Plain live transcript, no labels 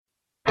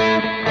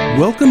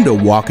Welcome to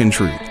Walk in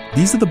Truth.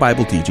 These are the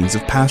Bible teachings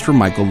of Pastor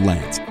Michael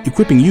Lance,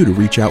 equipping you to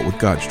reach out with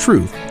God's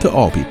truth to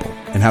all people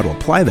and how to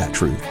apply that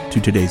truth to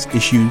today's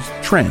issues,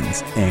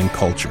 trends, and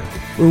culture.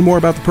 Learn more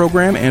about the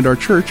program and our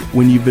church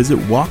when you visit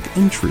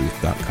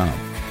walkintruth.com.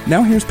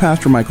 Now here's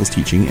Pastor Michael's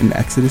teaching in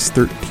Exodus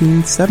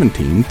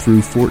 13:17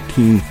 through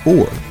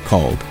 14:4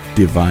 called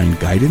Divine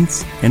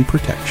Guidance and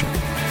Protection.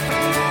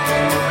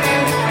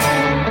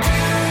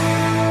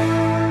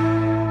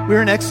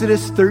 We're in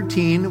Exodus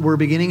 13. We're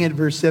beginning at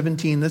verse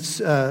 17.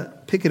 Let's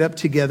pick it up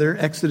together.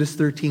 Exodus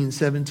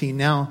 13:17.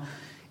 Now,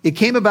 it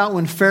came about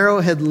when Pharaoh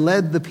had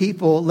let the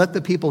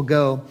people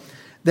go,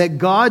 that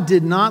God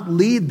did not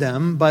lead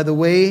them by the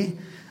way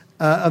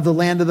of the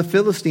land of the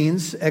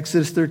Philistines,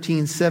 Exodus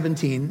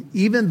 13:17,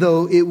 even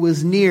though it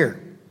was near.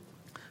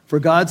 For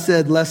God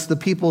said, lest the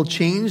people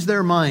change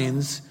their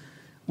minds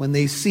when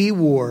they see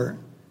war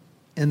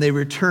and they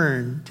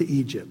return to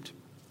Egypt.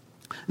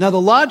 Now,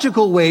 the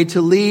logical way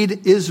to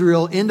lead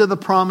Israel into the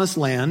promised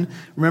land,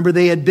 remember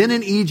they had been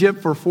in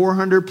Egypt for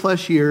 400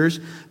 plus years.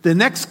 The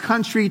next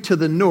country to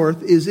the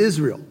north is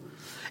Israel.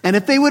 And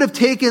if they would have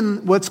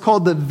taken what's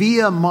called the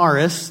Via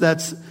Maris,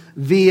 that's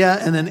Via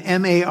and then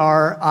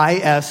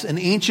Maris, an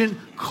ancient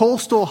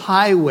coastal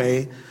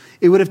highway,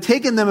 it would have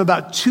taken them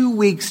about 2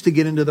 weeks to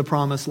get into the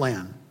promised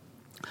land.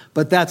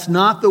 But that's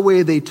not the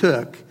way they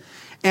took.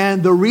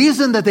 And the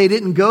reason that they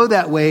didn't go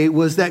that way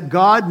was that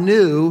God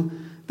knew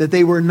that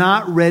they were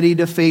not ready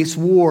to face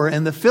war.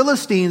 And the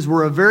Philistines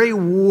were a very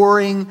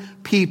warring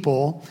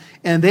people,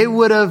 and they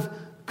would have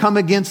come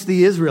against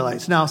the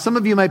Israelites. Now, some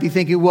of you might be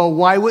thinking, well,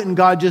 why wouldn't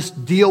God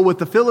just deal with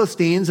the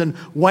Philistines and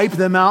wipe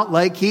them out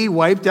like he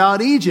wiped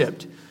out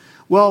Egypt?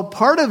 Well,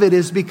 part of it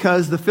is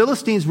because the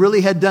Philistines really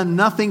had done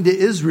nothing to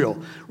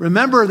Israel.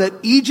 Remember that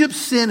Egypt's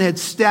sin had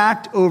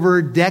stacked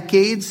over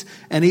decades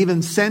and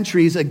even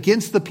centuries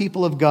against the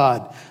people of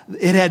God.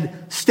 It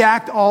had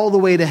stacked all the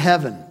way to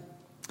heaven.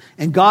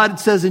 And God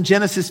says in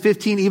Genesis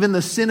 15, even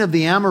the sin of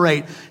the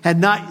Amorite had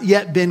not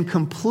yet been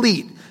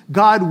complete.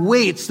 God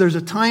waits. There's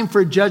a time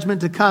for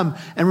judgment to come.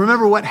 And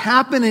remember, what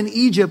happened in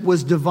Egypt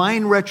was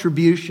divine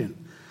retribution.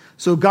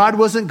 So God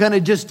wasn't going to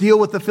just deal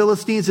with the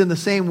Philistines in the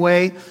same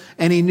way.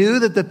 And he knew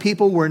that the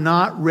people were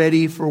not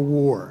ready for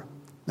war.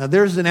 Now,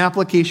 there's an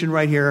application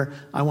right here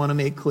I want to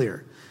make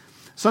clear.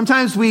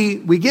 Sometimes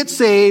we get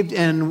saved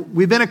and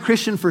we've been a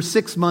Christian for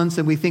 6 months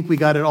and we think we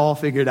got it all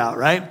figured out,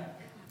 right?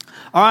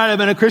 All right, I've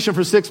been a Christian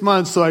for 6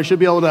 months, so I should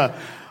be able to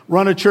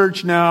run a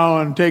church now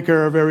and take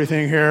care of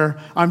everything here.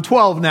 I'm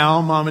 12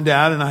 now, Mom and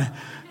Dad, and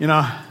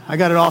I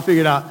got it all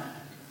figured out.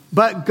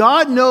 But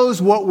God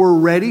knows what we're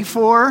ready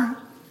for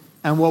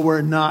and what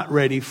we're not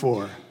ready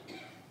for.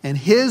 And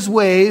his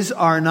ways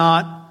are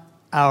not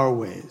our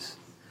ways.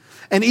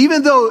 And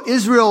even though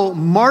Israel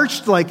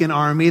marched like an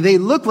army, they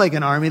looked like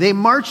an army, they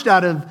marched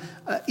out of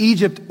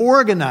Egypt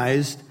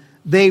organized,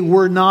 they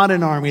were not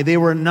an army. They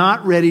were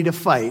not ready to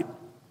fight.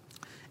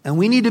 And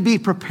we need to be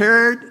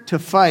prepared to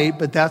fight,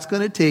 but that's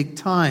going to take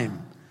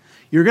time.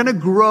 You're going to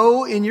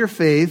grow in your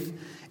faith,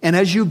 and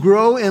as you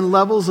grow in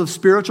levels of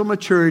spiritual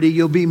maturity,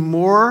 you'll be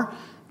more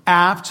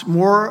apt,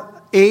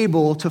 more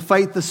able to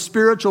fight the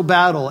spiritual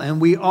battle, and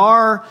we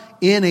are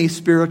in a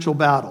spiritual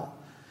battle.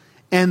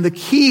 And the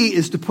key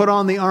is to put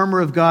on the armor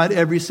of God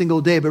every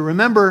single day. But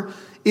remember,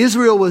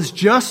 Israel was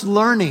just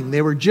learning.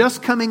 They were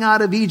just coming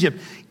out of Egypt.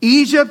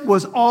 Egypt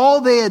was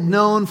all they had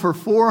known for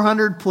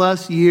 400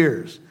 plus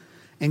years.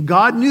 And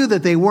God knew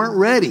that they weren't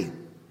ready.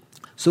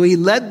 So he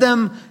led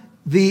them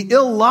the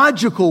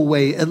illogical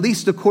way, at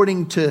least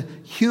according to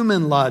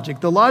human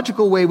logic. The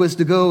logical way was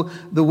to go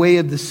the way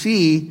of the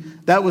sea.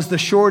 That was the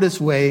shortest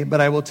way.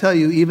 But I will tell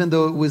you, even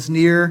though it was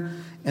near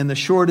and the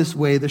shortest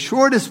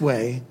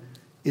way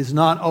is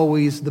not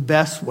always the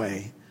best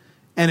way.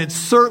 And it's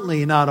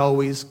certainly not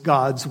always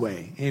God's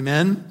way.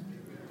 Amen?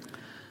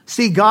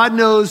 See, God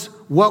knows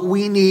what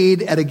we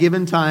need at a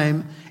given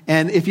time.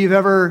 And if you've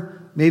ever...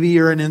 Maybe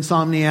you're an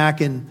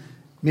insomniac and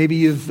maybe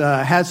you've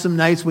had some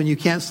nights when you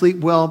can't sleep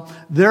well.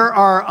 There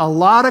are a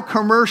lot of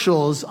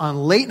commercials on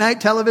late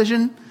night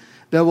television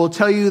that will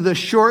tell you the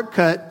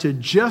shortcut to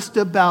just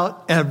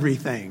about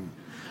everything.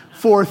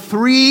 For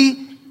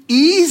 3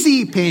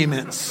 easy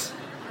payments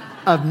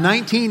of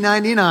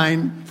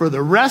 $19.99 for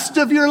the rest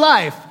of your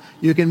life,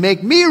 you can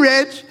make me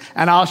rich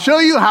and I'll show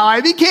you how I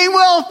became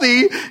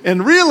wealthy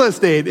in real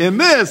estate, in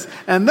this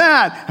and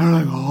that. And we're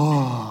like,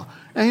 oh.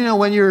 And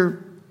when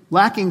you're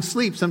lacking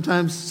sleep,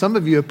 sometimes some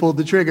of you have pulled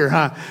the trigger,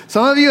 huh?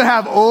 Some of you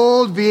have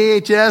old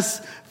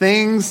VHS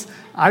things.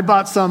 I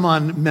bought some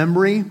on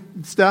memory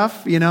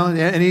stuff,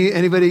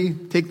 Anybody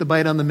take the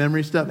bite on the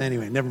memory stuff?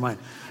 Anyway, never mind.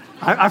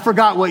 I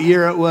forgot what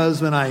year it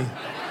was when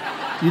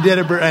you did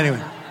it.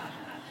 Anyway.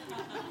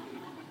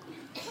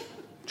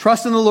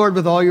 Trust in the Lord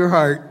with all your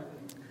heart.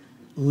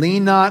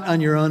 Lean not on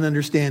your own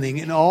understanding.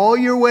 In all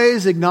your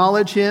ways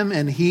acknowledge him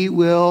and he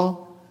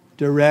will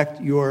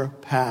direct your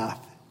path.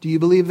 Do you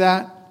believe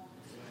that?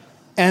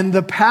 And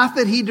the path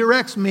that he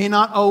directs may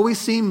not always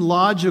seem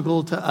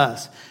logical to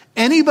us.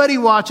 Anybody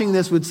watching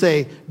this would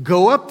say,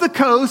 go up the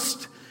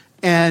coast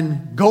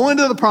and go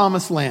into the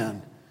promised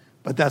land.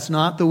 But that's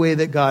not the way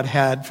that God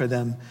had for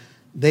them.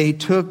 They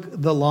took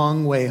the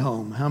long way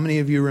home. How many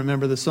of you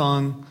remember the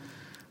song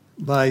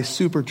by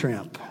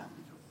Supertramp?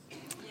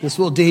 This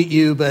will date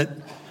you, but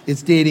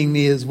it's dating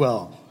me as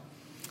well.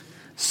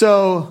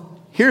 So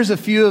here's a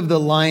few of the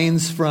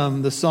lines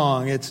from the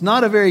song. It's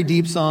not a very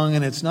deep song,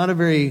 and it's not a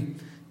very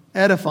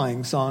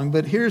edifying song,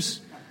 but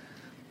here's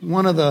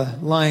one of the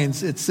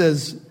lines. It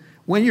says,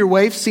 when your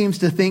wife seems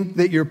to think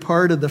that you're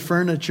part of the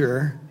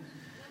furniture,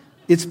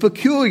 it's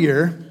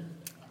peculiar.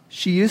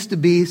 She used to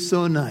be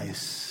so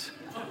nice.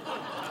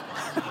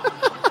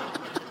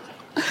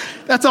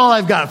 That's all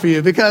I've got for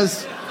you,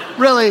 because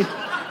really,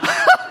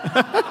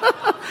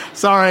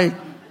 sorry,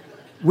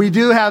 we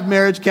do have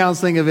marriage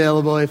counseling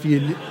available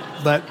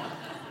but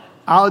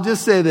I'll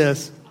just say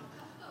this.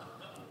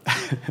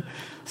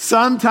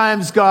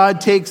 Sometimes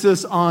God takes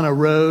us on a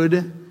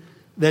road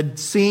that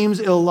seems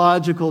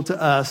illogical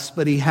to us,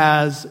 but he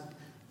has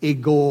a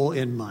goal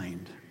in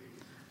mind.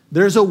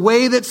 There's a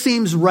way that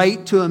seems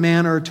right to a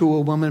man or to a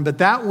woman, but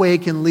that way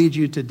can lead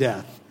you to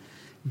death.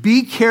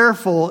 Be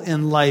careful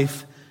in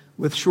life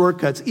with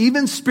shortcuts,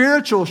 even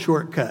spiritual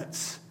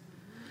shortcuts.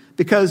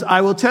 Because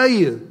I will tell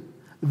you,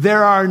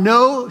 there are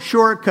no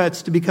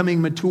shortcuts to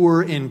becoming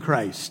mature in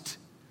Christ.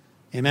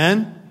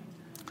 Amen?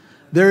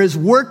 There is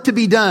work to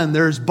be done.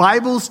 There's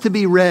Bibles to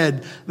be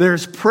read.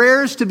 There's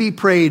prayers to be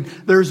prayed.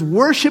 There's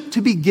worship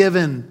to be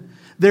given.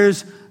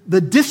 There's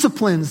the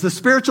disciplines, the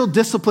spiritual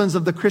disciplines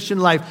of the Christian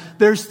life.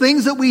 There's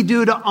things that we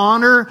do to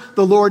honor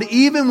the Lord,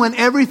 even when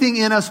everything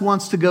in us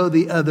wants to go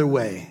the other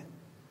way.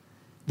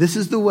 This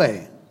is the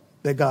way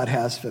that God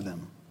has for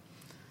them.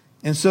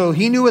 And so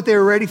he knew what they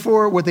were ready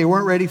for, what they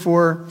weren't ready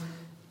for.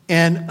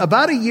 And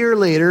about a year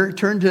later,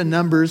 turn to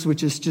Numbers,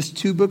 which is just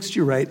 2 books to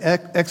your right,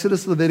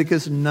 Exodus,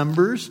 Leviticus,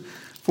 Numbers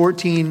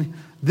 14.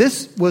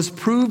 This was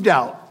proved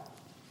out.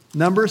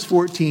 Numbers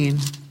 14,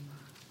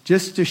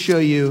 just to show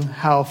you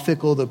how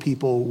fickle the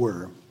people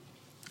were.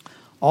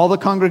 All the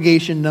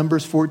congregation,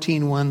 Numbers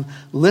 14:1,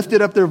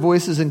 lifted up their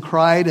voices and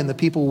cried, and the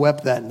people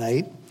wept that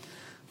night.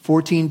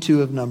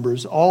 14:2 of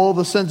Numbers. All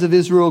the sons of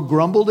Israel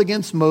grumbled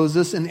against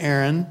Moses and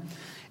Aaron,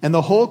 and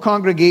the whole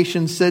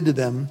congregation said to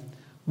them,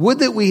 would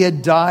that we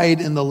had died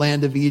in the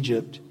land of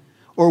Egypt,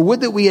 or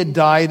would that we had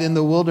died in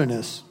the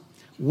wilderness.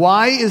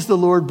 Why is the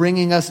Lord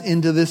bringing us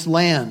into this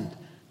land?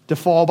 To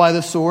fall by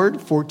the sword?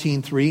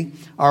 14:3.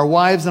 Our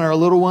wives and our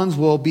little ones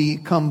will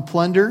become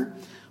plunder.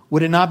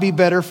 Would it not be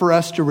better for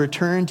us to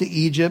return to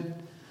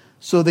Egypt?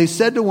 So they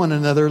said to one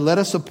another, let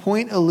us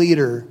appoint a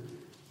leader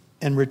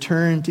and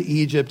return to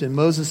Egypt. And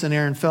Moses and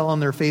Aaron fell on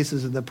their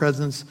faces in the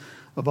presence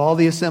of all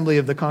the assembly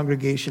of the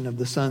congregation of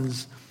the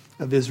sons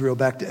of Israel.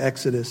 Back to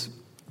Exodus.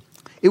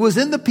 It was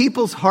in the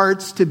people's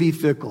hearts to be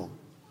fickle.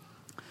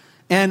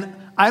 And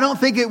I don't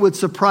think it would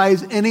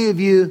surprise any of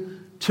you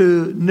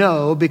to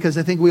know, because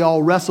I think we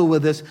all wrestle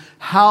with this,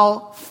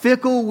 how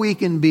fickle we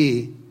can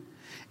be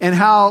and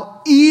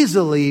how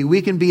easily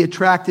we can be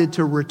attracted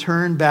to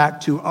return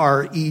back to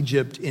our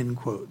Egypt, in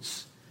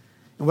quotes.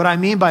 And what I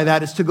mean by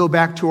that is to go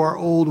back to our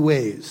old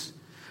ways,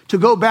 to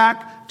go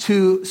back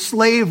to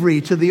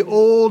slavery, to the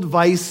old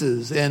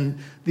vices and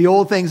the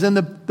old things. And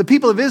the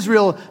people of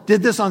Israel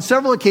did this on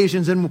several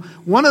occasions. And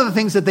one of the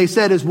things that they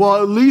said is,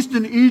 well, at least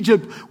in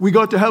Egypt, we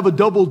got to have a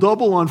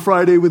double-double on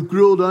Friday with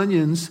grilled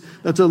onions.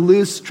 That's a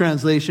loose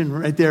translation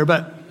right there.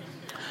 But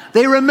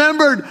they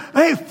remembered,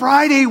 hey,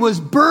 Friday was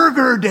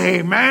burger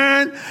day,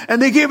 man.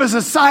 And they gave us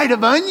a side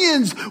of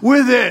onions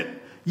with it.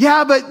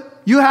 Yeah, but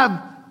you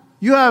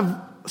have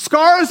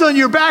scars on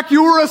your back.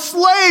 You were a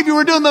slave. You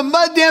were doing the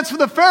mud dance for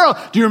the Pharaoh.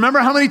 Do you remember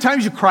how many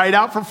times you cried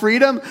out for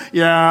freedom?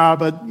 Yeah,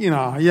 but,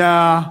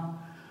 yeah.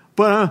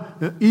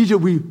 But Egypt,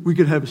 we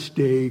could have a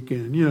steak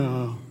and,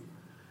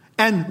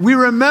 And we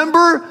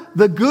remember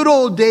the good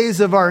old days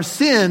of our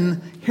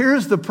sin.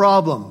 Here's the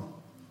problem.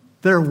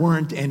 There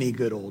weren't any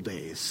good old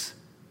days.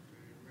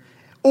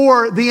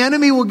 Or the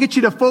enemy will get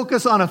you to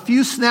focus on a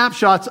few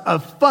snapshots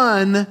of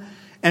fun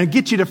and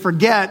get you to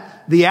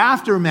forget the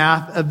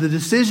aftermath of the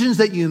decisions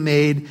that you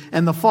made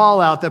and the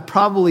fallout that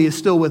probably is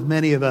still with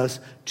many of us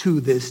to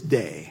this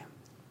day.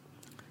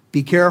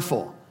 Be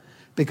careful,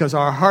 because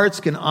our hearts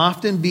can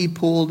often be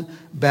pulled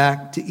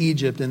back to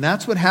Egypt. And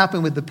that's what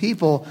happened with the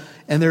people.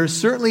 And there is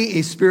certainly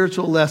a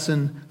spiritual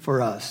lesson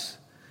for us.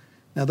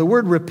 Now, the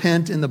word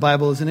repent in the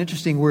Bible is an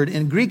interesting word.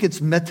 In Greek, it's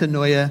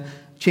metanoia,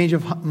 change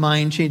of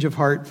mind, change of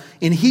heart.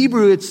 In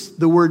Hebrew, it's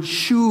the word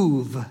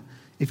shuv.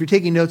 If you're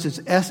taking notes, it's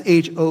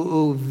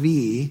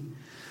S-H-O-O-V.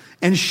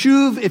 And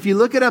shuv, if you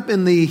look it up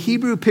in the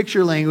Hebrew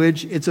picture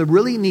language, it's a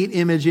really neat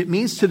image. It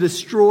means to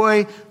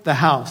destroy the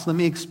house. Let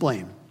me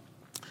explain.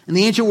 In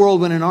the ancient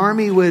world, when an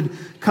army would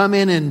come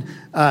in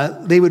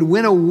and they would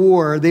win a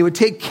war, they would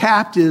take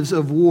captives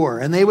of war,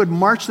 and they would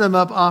march them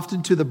up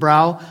often to the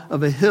brow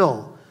of a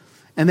hill.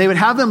 And they would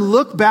have them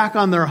look back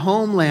on their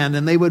homeland,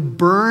 and they would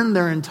burn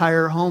their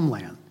entire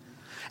homeland.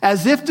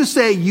 As if to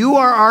say, you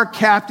are our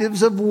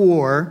captives of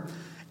war,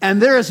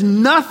 and there is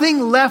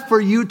nothing left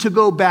for you to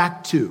go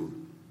back to.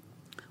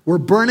 We're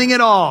burning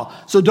it all.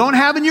 So don't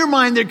have in your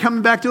mind they're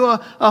coming back to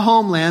a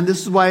homeland.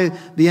 This is why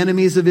the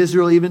enemies of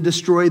Israel even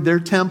destroyed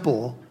their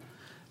temple.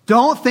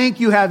 Don't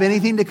think you have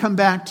anything to come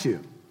back to.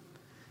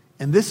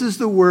 And this is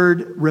the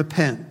word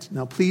repent.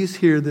 Now please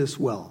hear this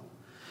well.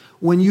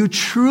 When you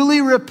truly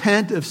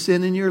repent of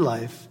sin in your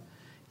life,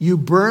 you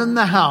burn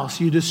the house,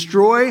 you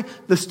destroy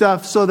the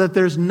stuff so that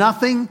there's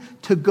nothing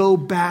to go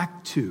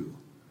back to.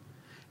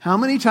 How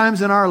many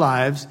times in our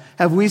lives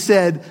have we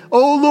said,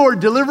 "Oh Lord,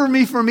 deliver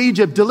me from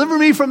Egypt, deliver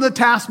me from the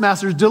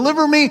taskmasters,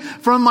 deliver me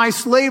from my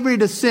slavery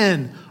to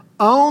sin,"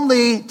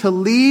 only to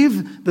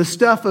leave the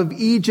stuff of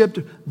Egypt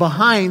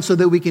behind so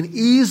that we can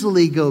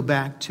easily go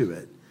back to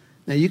it.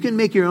 Now you can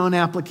make your own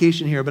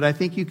application here, but I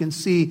think you can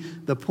see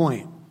the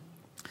point.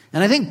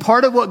 And I think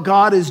part of what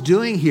God is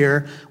doing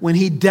here when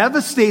he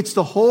devastates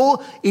the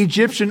whole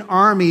Egyptian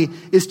army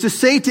is to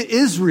say to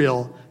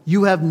Israel,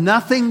 you have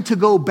nothing to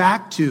go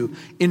back to.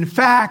 In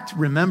fact,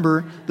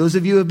 remember, those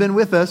of you who have been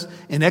with us,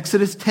 in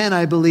Exodus 10,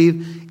 I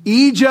believe,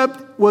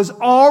 Egypt was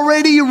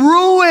already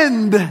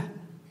ruined.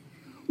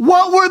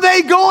 What were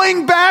they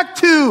going back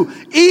to?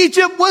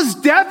 Egypt was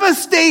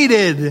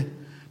devastated,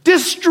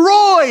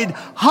 destroyed,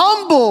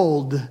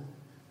 humbled.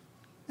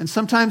 And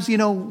sometimes,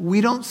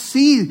 we don't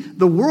see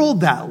the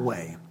world that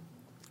way.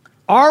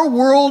 Our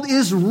world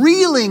is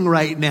reeling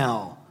right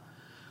now.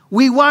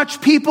 We watch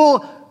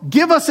people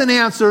give us an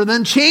answer,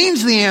 then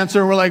change the answer.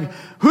 And we're like,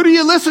 who do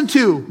you listen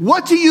to?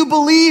 What do you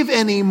believe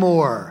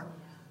anymore?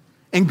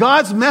 And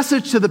God's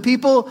message to the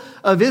people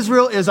of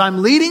Israel is,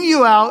 I'm leading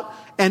you out,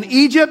 and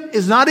Egypt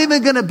is not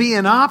even going to be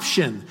an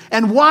option.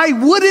 And why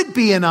would it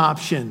be an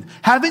option?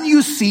 Haven't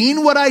you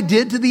seen what I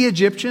did to the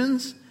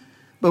Egyptians?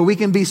 But we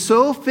can be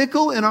so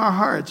fickle in our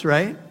hearts,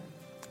 right?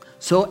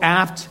 So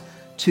apt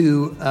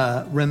to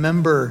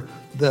remember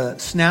the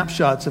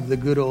snapshots of the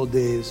good old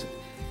days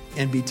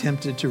and be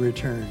tempted to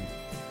return.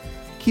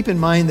 Keep in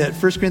mind that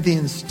 1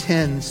 Corinthians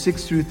 10,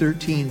 6 through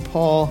 13,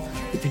 Paul,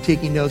 if you're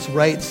taking notes,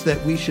 writes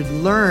that we should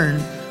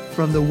learn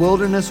from the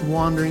wilderness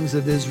wanderings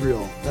of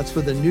Israel. That's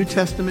for the New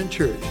Testament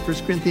church.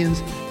 1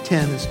 Corinthians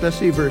 10,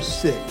 especially verse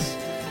 6.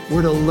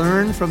 We're to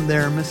learn from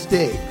their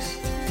mistakes.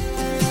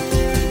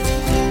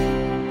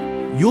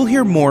 You'll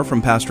hear more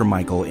from Pastor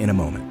Michael in a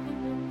moment.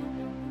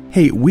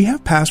 Hey, we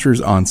have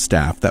pastors on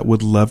staff that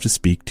would love to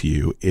speak to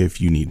you if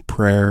you need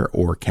prayer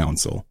or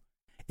counsel.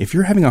 If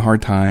you're having a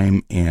hard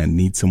time and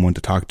need someone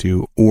to talk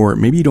to, or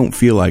maybe you don't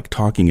feel like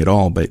talking at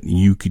all, but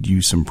you could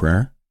use some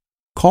prayer,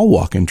 call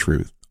Walk in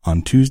Truth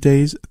on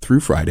Tuesdays through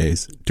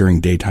Fridays during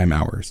daytime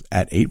hours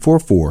at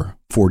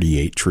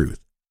 844-48-TRUTH.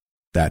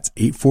 That's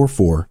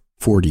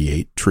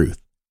 844-48-TRUTH.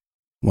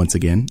 Once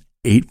again,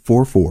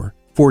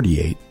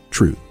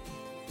 844-48-TRUTH.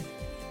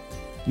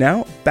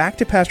 Now, back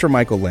to Pastor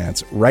Michael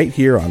Lance right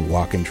here on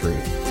Walk in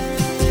Truth.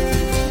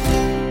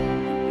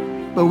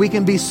 But we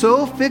can be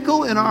so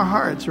fickle in our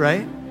hearts,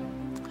 right?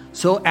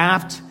 So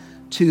apt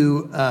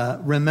to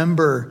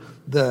remember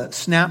the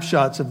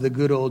snapshots of the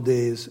good old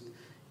days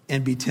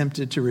and be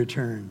tempted to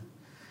return.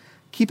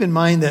 Keep in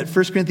mind that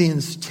 1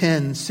 Corinthians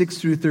 10, 6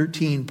 through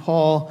 13,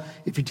 Paul,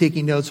 if you're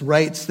taking notes,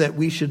 writes that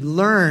we should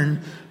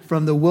learn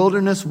from the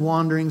wilderness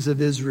wanderings of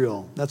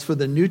Israel. That's for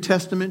the New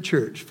Testament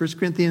church. 1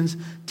 Corinthians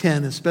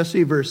 10,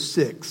 especially verse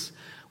 6.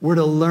 We're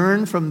to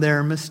learn from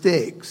their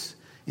mistakes.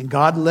 And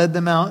God led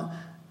them out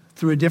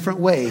through a different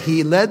way.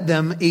 He led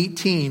them,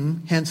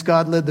 18, hence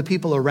God led the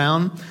people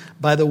around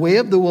by the way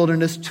of the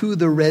wilderness to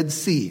the Red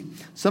Sea.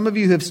 Some of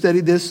you who have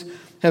studied this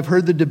have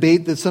heard the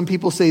debate that some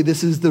people say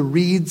this is the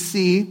Reed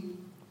Sea.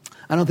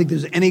 I don't think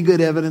there's any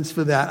good evidence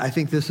for that. I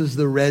think this is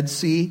the Red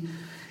Sea.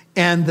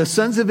 And the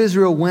sons of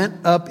Israel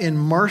went up in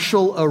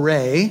martial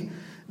array.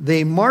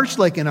 They marched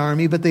like an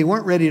army, but they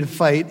weren't ready to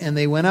fight, and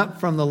they went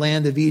up from the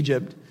land of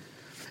Egypt.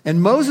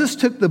 And Moses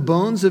took the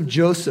bones of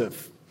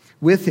Joseph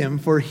with him,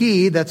 for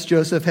he, that's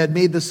Joseph, had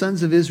made the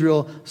sons of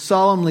Israel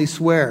solemnly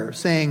swear,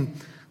 saying,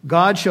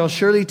 God shall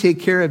surely take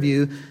care of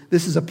you.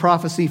 This is a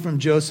prophecy from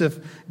Joseph.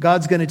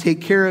 God's going to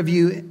take care of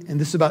you. And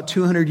this is about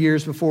 200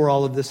 years before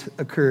all of this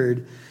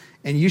occurred.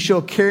 And you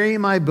shall carry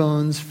my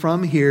bones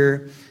from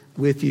here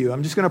with you.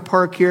 I'm just going to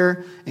park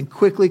here and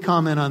quickly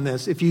comment on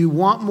this. If you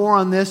want more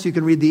on this, you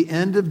can read the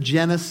end of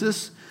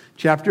Genesis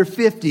chapter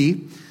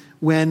 50.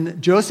 When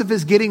Joseph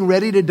is getting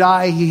ready to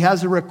die, he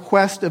has a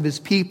request of his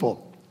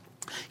people.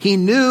 He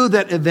knew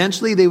that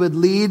eventually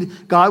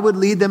God would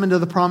lead them into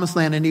the promised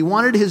land, and he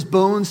wanted his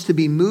bones to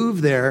be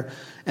moved there,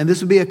 and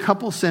this would be a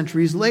couple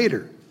centuries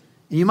later.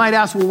 And you might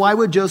ask, well, why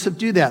would Joseph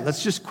do that?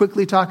 Let's just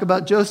quickly talk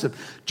about Joseph.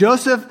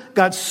 Joseph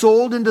got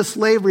sold into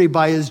slavery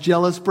by his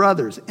jealous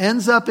brothers,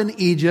 ends up in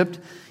Egypt.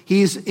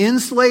 He's in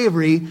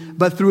slavery,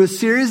 but through a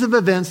series of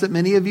events that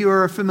many of you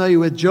are familiar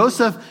with,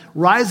 Joseph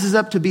rises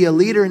up to be a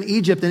leader in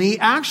Egypt, and he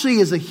actually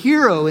is a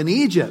hero in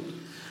Egypt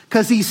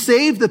because he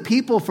saved the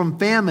people from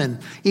famine.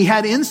 He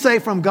had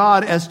insight from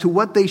God as to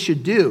what they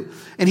should do.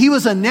 And he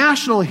was a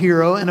national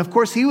hero, and of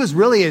course he was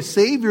really a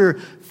savior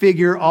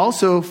figure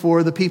also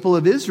for the people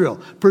of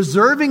Israel,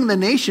 preserving the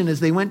nation as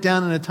they went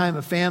down in a time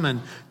of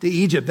famine to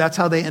Egypt. That's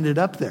how they ended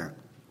up there.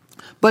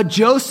 But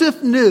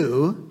Joseph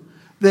knew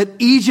that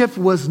Egypt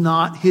was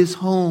not his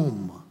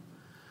home.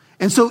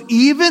 And so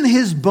even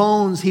his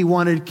bones he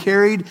wanted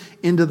carried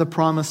into the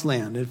promised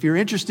land. If you're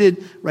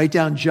interested, write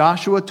down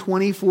Joshua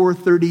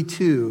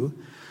 24:32,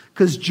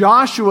 because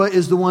Joshua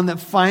is the one that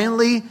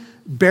finally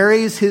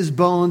buries his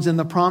bones in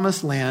the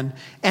promised land,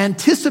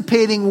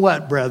 anticipating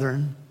what,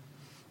 brethren?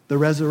 The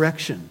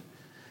resurrection.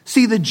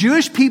 See, the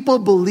Jewish people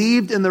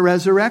believed in the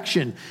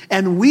resurrection,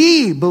 and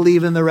we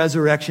believe in the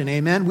resurrection,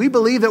 amen? We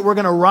believe that we're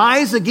going to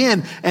rise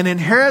again and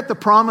inherit the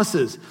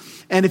promises.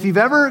 And if you've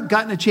ever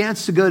gotten a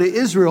chance to go to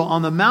Israel,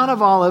 on the Mount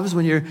of Olives,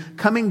 when you're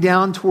coming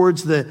down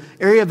towards the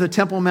area of the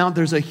Temple Mount,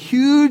 there's a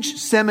huge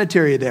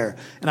cemetery there.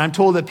 And I'm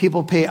told that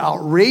people pay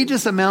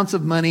outrageous amounts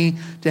of money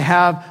to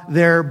have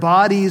their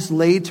bodies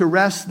laid to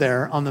rest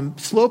there on the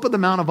slope of the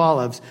Mount of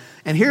Olives.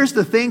 And here's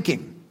the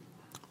thinking.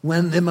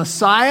 When the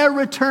Messiah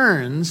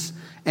returns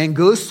and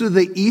goes through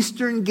the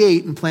eastern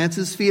gate and plants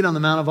his feet on the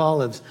Mount of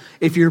Olives,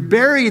 if you're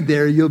buried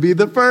there, you'll be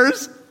the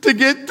first to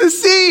get to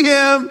see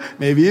him,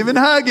 maybe even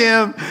hug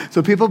him.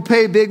 So people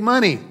pay big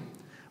money.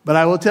 But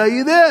I will tell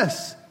you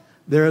this,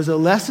 there is a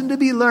lesson to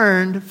be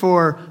learned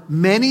for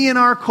many in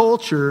our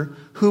culture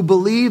who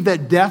believe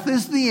that death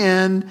is the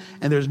end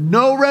and there's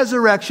no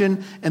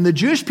resurrection. And the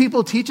Jewish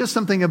people teach us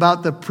something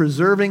about the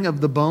preserving of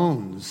the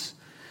bones,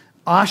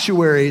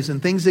 ossuaries and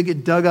things that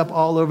get dug up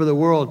all over the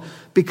world,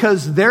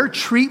 because their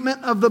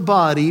treatment of the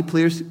body,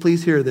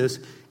 please hear this,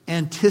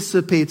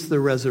 anticipates the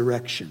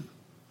resurrection.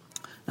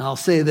 Now I'll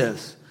say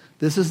this.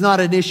 This is not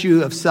an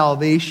issue of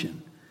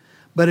salvation,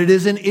 but it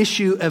is an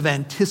issue of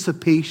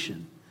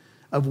anticipation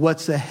of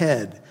what's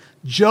ahead.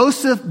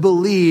 Joseph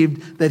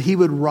believed that he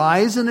would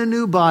rise in a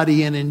new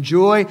body and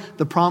enjoy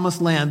the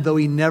promised land, though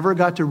he never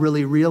got to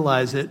really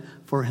realize it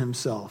for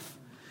himself.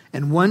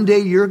 And one day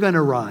you're going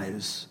to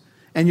rise.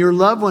 And your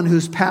loved one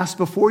who's passed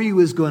before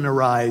you is going to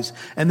rise.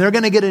 And they're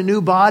going to get a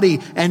new body.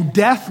 And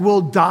death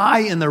will die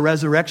in the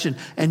resurrection.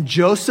 And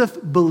Joseph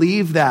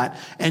believed that.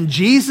 And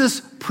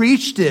Jesus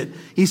preached it.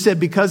 He said,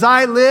 because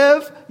I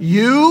live,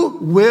 you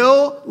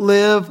will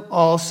live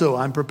also.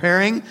 I'm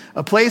preparing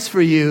a place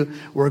for you.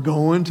 We're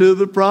going to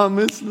the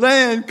promised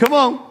land. Come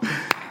on.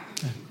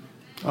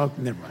 Oh,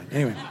 never mind.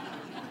 Anyway.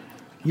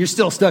 You're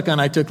still stuck on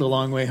I took the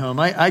long way home.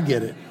 I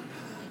get it.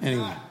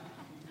 Anyway.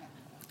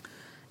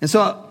 And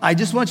so I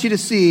just want you to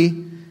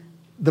see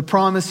the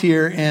promise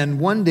here. And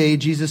one day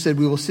Jesus said,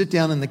 we will sit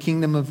down in the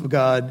kingdom of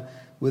God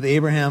with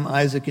Abraham,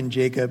 Isaac, and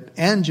Jacob,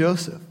 and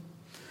Joseph.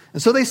 And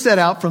so they set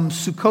out from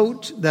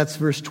Sukkot, that's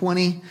verse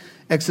 20,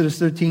 Exodus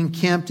 13,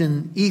 camped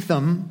in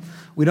Etham.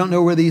 We don't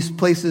know where these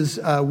places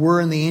were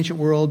in the ancient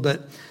world,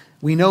 but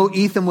we know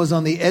Etham was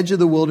on the edge of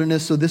the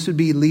wilderness, so this would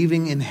be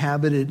leaving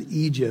inhabited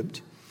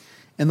Egypt.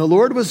 And the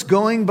Lord was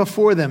going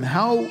before them.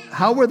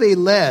 How were they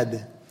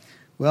led?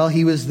 Well,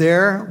 he was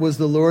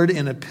the Lord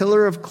in a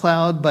pillar of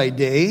cloud by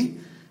day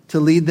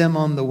to lead them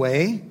on the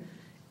way,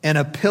 and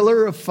a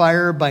pillar of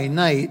fire by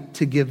night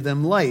to give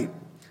them light,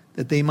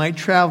 that they might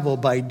travel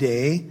by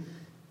day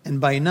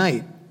and by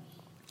night.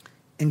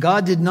 And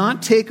God did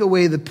not take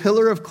away the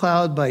pillar of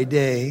cloud by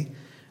day,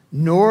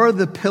 nor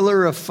the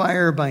pillar of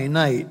fire by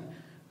night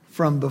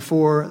from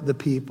before the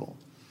people.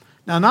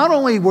 Now, not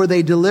only were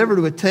they delivered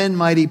with 10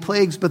 mighty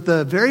plagues, but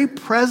the very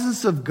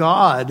presence of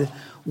God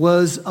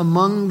was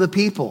among the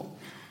people,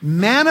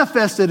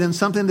 manifested in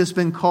something that's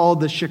been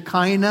called the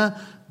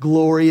Shekinah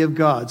glory of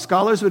God.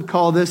 Scholars would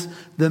call this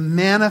the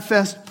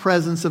manifest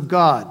presence of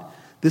God.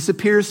 This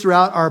appears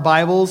throughout our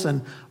Bibles,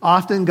 and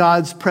often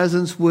God's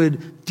presence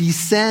would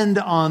descend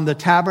on the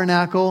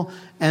tabernacle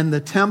and the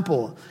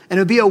temple. And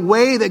it would be a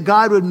way that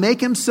God would make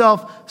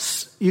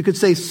himself, you could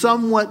say,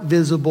 somewhat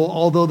visible,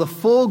 although the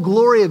full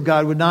glory of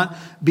God would not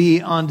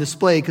be on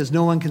display, because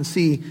no one can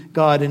see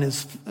God in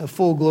his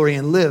full glory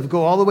and live.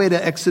 Go all the way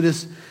to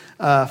Exodus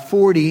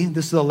 40,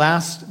 this is the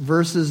last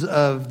verses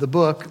of the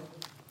book.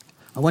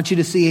 I want you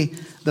to see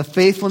the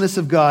faithfulness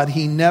of God.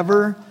 He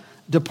never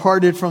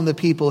departed from the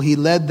people. He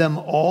led them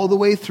all the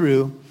way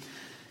through.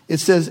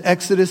 It says,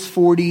 Exodus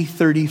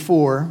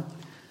 40:34,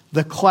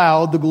 the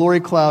cloud, the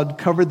glory cloud,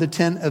 covered the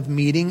tent of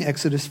meeting,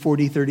 Exodus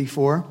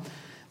 40:34.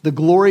 The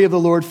glory of the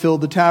Lord filled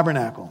the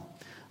tabernacle.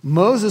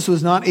 Moses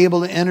was not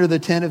able to enter the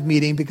tent of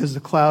meeting because the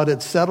cloud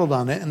had settled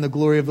on it, and the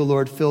glory of the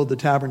Lord filled the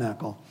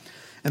tabernacle.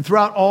 And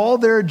throughout all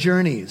their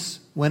journeys,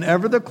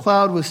 whenever the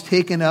cloud was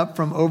taken up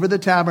from over the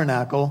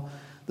tabernacle,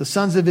 the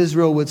sons of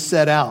Israel would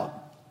set out.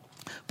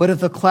 But if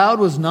the cloud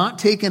was not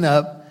taken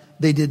up,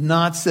 they did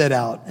not set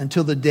out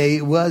until the day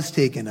it was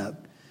taken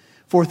up.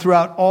 For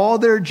throughout all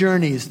their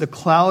journeys, the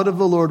cloud of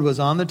the Lord was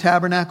on the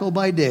tabernacle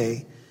by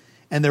day,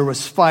 and there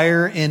was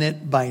fire in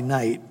it by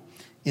night,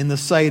 in the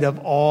sight of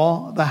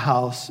all the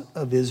house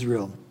of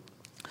Israel.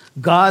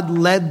 God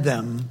led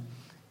them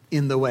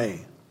in the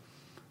way.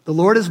 The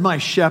Lord is my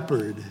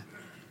shepherd,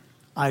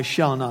 I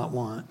shall not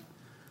want.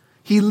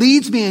 He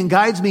leads me and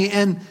guides me,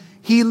 and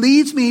he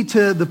leads me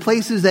to the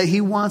places that he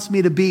wants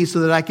me to be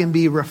so that I can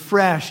be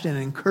refreshed and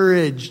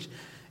encouraged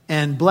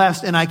and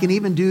blessed, and I can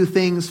even do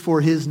things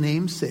for his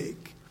name's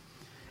sake.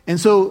 And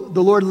so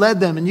the Lord led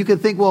them. And you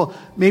could think, well,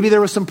 maybe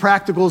there were some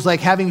practicals like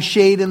having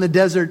shade in the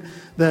desert,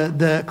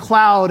 the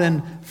cloud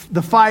and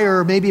the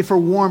fire, maybe for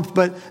warmth.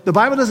 But the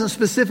Bible doesn't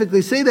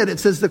specifically say that. It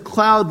says the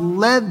cloud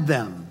led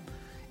them.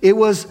 It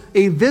was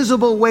a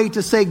visible way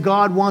to say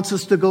God wants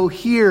us to go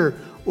here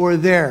or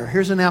there.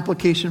 Here's an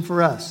application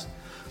for us.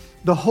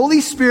 The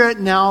Holy Spirit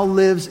now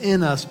lives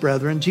in us,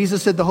 brethren.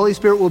 Jesus said the Holy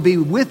Spirit will be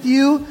with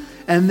you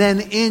and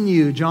then in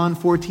you, John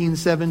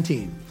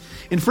 14:17.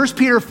 In 1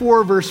 Peter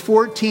 4, verse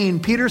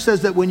 14, Peter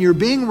says that when you're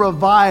being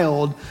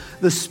reviled,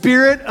 the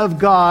Spirit of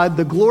God,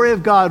 the glory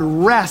of God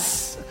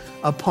rests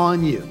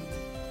upon you.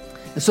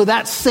 And so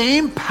that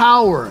same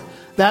power,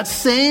 that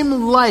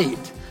same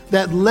light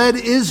that led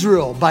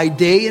Israel by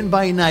day and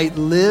by night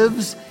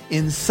lives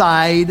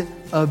inside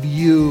of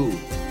you.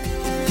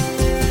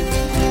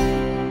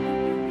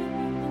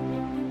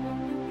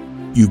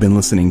 You've been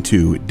listening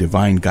to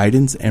Divine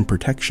Guidance and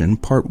Protection,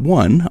 Part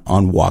 1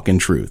 on Walk in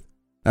Truth.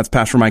 That's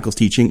Pastor Michael's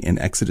teaching in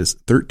Exodus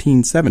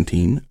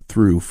 13:17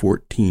 through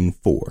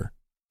 14:4.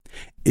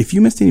 If you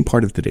missed any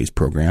part of today's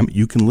program,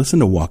 you can listen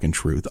to Walk in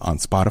Truth on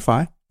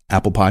Spotify,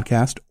 Apple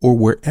Podcast, or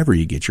wherever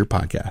you get your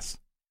podcasts.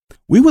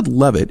 We would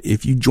love it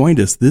if you joined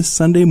us this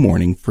Sunday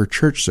morning for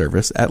church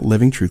service at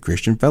Living Truth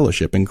Christian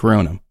Fellowship in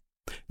Corona.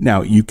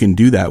 Now, you can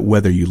do that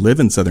whether you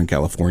live in Southern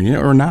California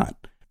or not.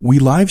 We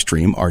live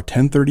stream our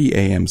 10:30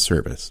 a.m.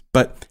 service,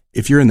 but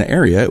if you're in the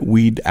area,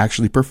 we'd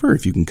actually prefer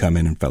if you can come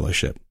in and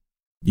fellowship.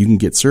 You can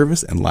get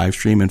service and live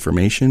stream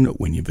information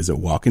when you visit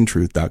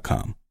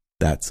walkintruth.com.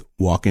 That's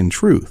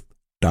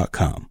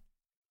walkintruth.com.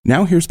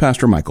 Now here's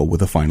Pastor Michael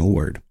with a final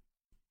word.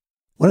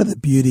 One of the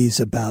beauties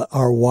about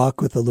our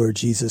walk with the Lord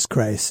Jesus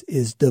Christ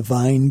is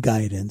divine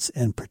guidance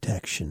and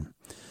protection.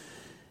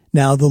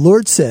 Now, the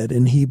Lord said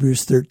in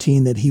Hebrews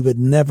 13 that he would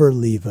never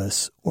leave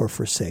us or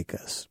forsake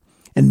us.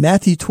 In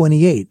Matthew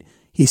 28,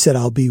 he said,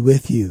 I'll be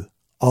with you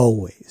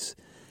always.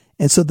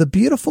 And so the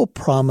beautiful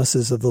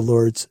promises of the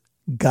Lord's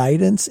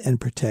guidance and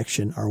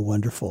protection are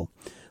wonderful.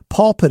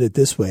 Paul put it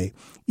this way,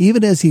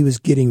 even as he was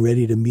getting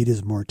ready to meet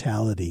his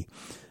mortality,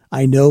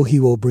 I know he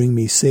will bring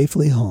me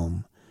safely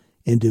home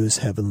into his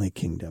heavenly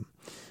kingdom.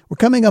 We're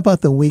coming up on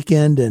the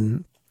weekend,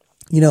 and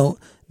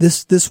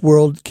this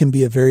world can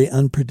be a very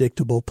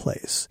unpredictable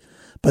place,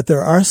 but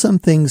there are some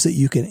things that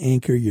you can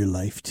anchor your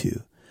life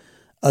to.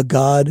 A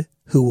God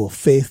who will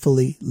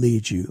faithfully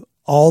lead you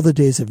all the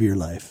days of your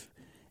life,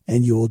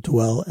 and you will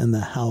dwell in the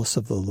house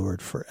of the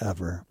Lord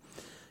forever.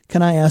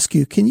 Can I ask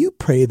you, can you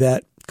pray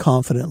that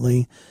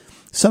confidently?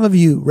 Some of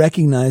you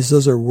recognize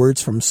those are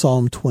words from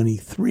Psalm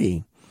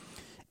 23.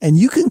 And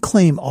you can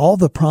claim all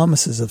the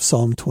promises of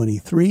Psalm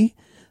 23,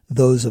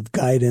 those of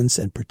guidance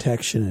and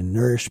protection and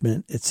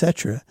nourishment,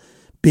 etc.,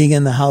 being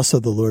in the house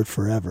of the Lord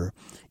forever.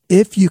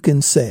 If you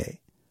can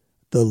say,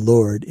 the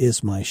Lord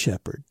is my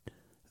shepherd,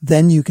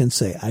 then you can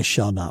say, I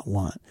shall not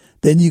want.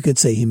 Then you can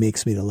say, he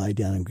makes me to lie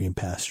down in green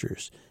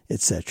pastures,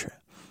 etc.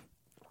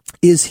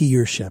 Is he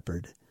your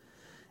shepherd?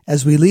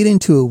 As we lead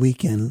into a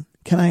weekend,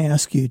 can I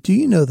ask you, do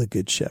you know the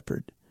Good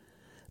Shepherd?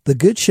 The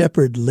Good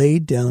Shepherd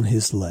laid down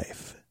his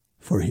life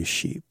for his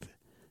sheep.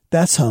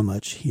 That's how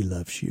much he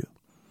loves you.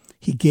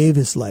 He gave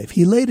his life.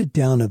 He laid it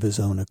down of his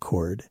own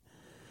accord.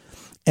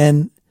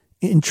 And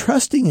in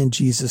trusting in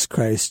Jesus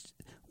Christ,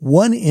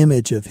 one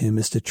image of him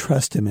is to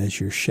trust him as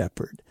your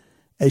shepherd,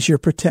 as your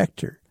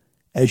protector,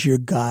 as your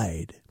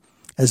guide,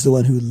 as the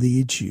one who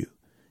leads you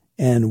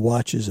and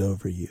watches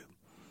over you.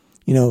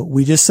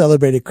 We just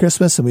celebrated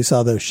Christmas and we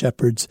saw those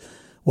shepherds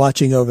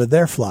watching over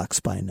their flocks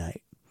by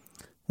night.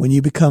 When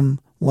you become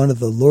one of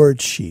the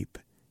Lord's sheep,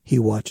 he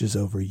watches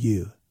over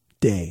you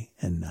day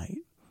and night.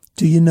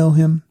 Do you know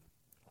him?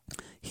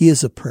 He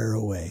is a prayer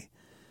away.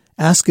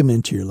 Ask him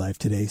into your life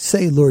today.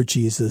 Say, Lord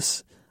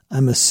Jesus,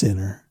 I'm a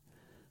sinner.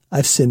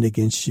 I've sinned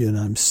against you and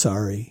I'm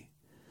sorry.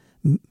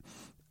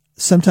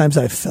 Sometimes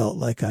I felt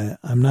like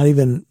I'm not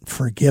even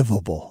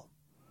forgivable,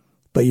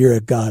 but you're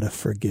a God of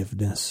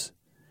forgiveness.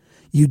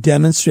 You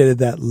demonstrated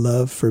that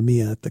love for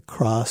me at the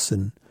cross,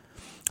 and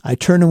I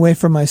turn away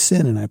from my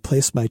sin and I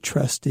place my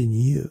trust in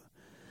you.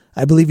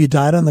 I believe you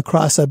died on the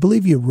cross. I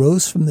believe you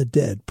rose from the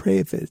dead. Pray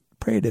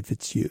it if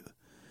it's you.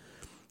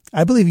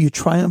 I believe you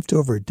triumphed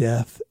over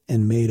death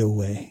and made a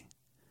way.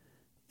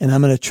 And I'm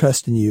going to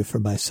trust in you for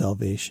my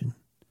salvation.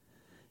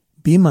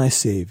 Be my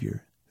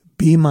Savior.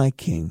 Be my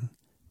King.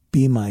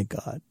 Be my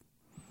God.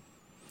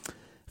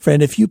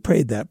 Friend, if you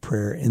prayed that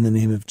prayer in the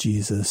name of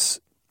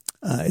Jesus,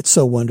 it's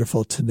so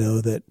wonderful to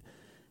know that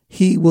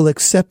he will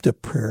accept a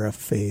prayer of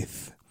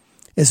faith.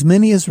 As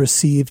many as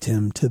received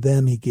him, to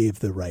them he gave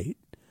the right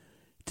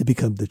to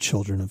become the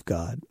children of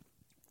God.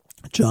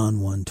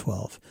 John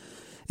 1:12.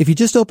 If you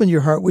just opened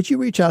your heart, would you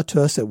reach out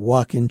to us at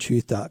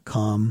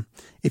walkintruth.com?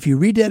 If you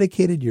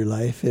rededicated your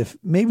life, if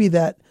maybe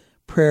that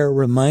prayer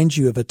reminds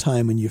you of a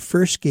time when you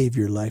first gave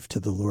your life to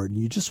the Lord and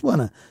you just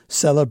want to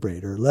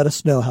celebrate or let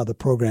us know how the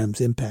program's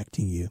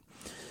impacting you,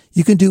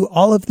 you can do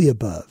all of the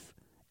above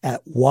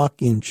at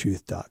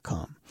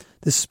walkintruth.com.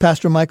 This is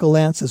Pastor Michael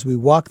Lance as we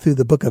walk through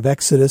the book of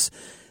Exodus.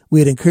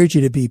 We'd encourage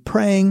you to be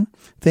praying.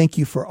 Thank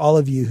you for all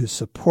of you who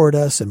support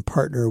us and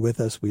partner with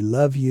us. We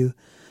love you.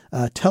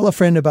 Tell a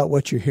friend about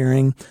what you're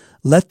hearing.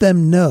 Let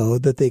them know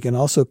that they can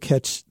also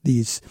catch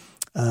these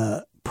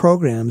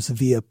programs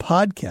via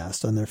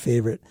podcast on their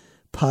favorite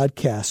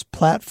podcast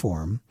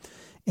platform.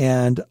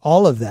 And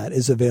all of that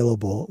is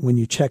available when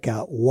you check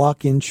out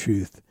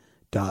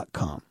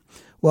walkintruth.com.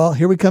 Well,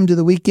 here we come to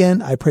the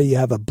weekend. I pray you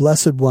have a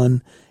blessed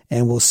one,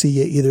 and we'll see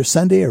you either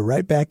Sunday or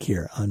right back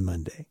here on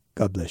Monday.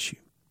 God bless you.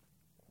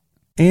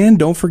 And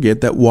don't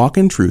forget that Walk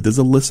in Truth is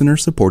a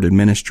listener-supported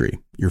ministry.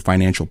 Your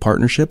financial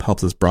partnership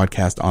helps us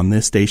broadcast on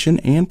this station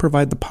and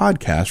provide the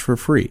podcast for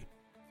free.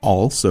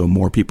 Also,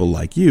 more people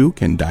like you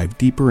can dive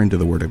deeper into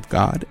the Word of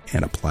God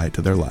and apply it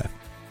to their life.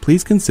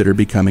 Please consider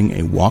becoming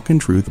a Walk in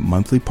Truth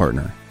monthly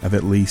partner of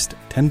at least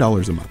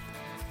 $10 a month.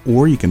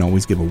 Or you can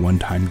always give a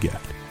one-time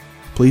gift.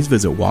 Please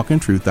visit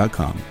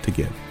walkintruth.com to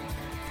give.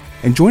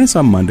 And join us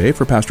on Monday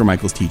for Pastor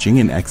Michael's teaching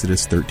in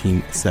Exodus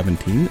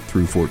 13:17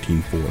 through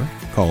 14:4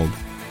 called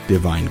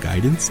Divine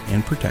Guidance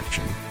and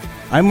Protection.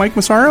 I'm Mike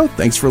Massaro.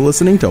 Thanks for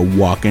listening to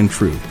Walk in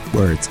Truth,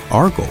 where it's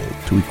our goal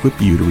to equip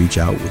you to reach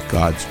out with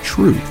God's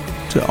truth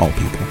to all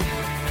people.